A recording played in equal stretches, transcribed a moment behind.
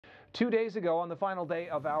2 days ago, on the final day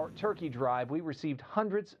of our turkey drive, we received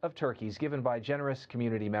hundreds of turkeys given by generous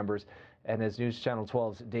community members. And as News Channel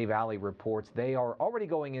 12's Dave Alley reports, they are already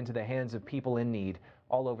going into the hands of people in need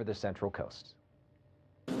all over the Central Coast.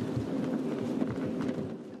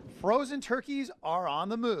 Frozen turkeys are on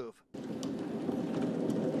the move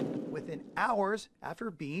within hours after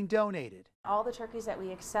being donated. All the turkeys that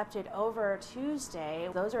we accepted over Tuesday,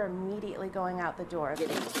 those are immediately going out the door.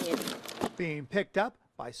 Being picked up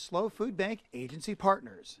by Slow Food Bank agency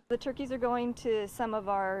partners. The turkeys are going to some of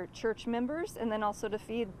our church members and then also to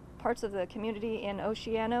feed parts of the community in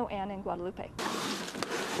Oceano and in Guadalupe.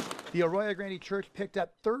 The Arroyo Grande Church picked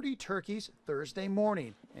up 30 turkeys Thursday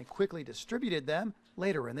morning and quickly distributed them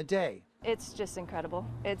later in the day. It's just incredible.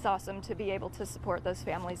 It's awesome to be able to support those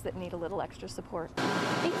families that need a little extra support.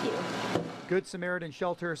 Thank you. Good Samaritan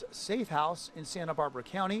Shelter's Safe House in Santa Barbara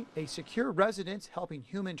County, a secure residence helping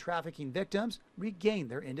human trafficking victims regain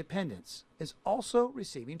their independence, is also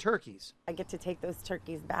receiving turkeys. I get to take those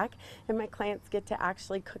turkeys back and my clients get to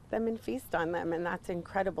actually cook them and feast on them, and that's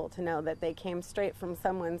incredible to know that they came straight from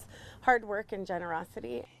someone's hard work and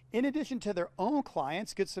generosity. In addition to their own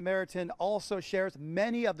clients, Good Samaritan also shares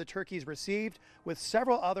many of the turkeys received with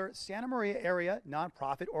several other Santa Maria area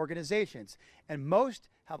nonprofit organizations, and most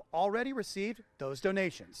have already received those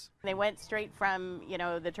donations. They went straight from,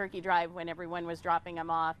 the turkey drive when everyone was dropping them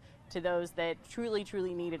off to those that truly,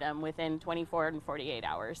 truly needed them within 24 and 48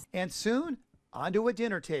 hours. And soon, onto a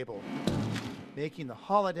dinner table, making the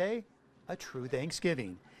holiday a true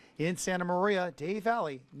Thanksgiving. In Santa Maria, Dave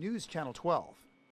Alley, News Channel 12.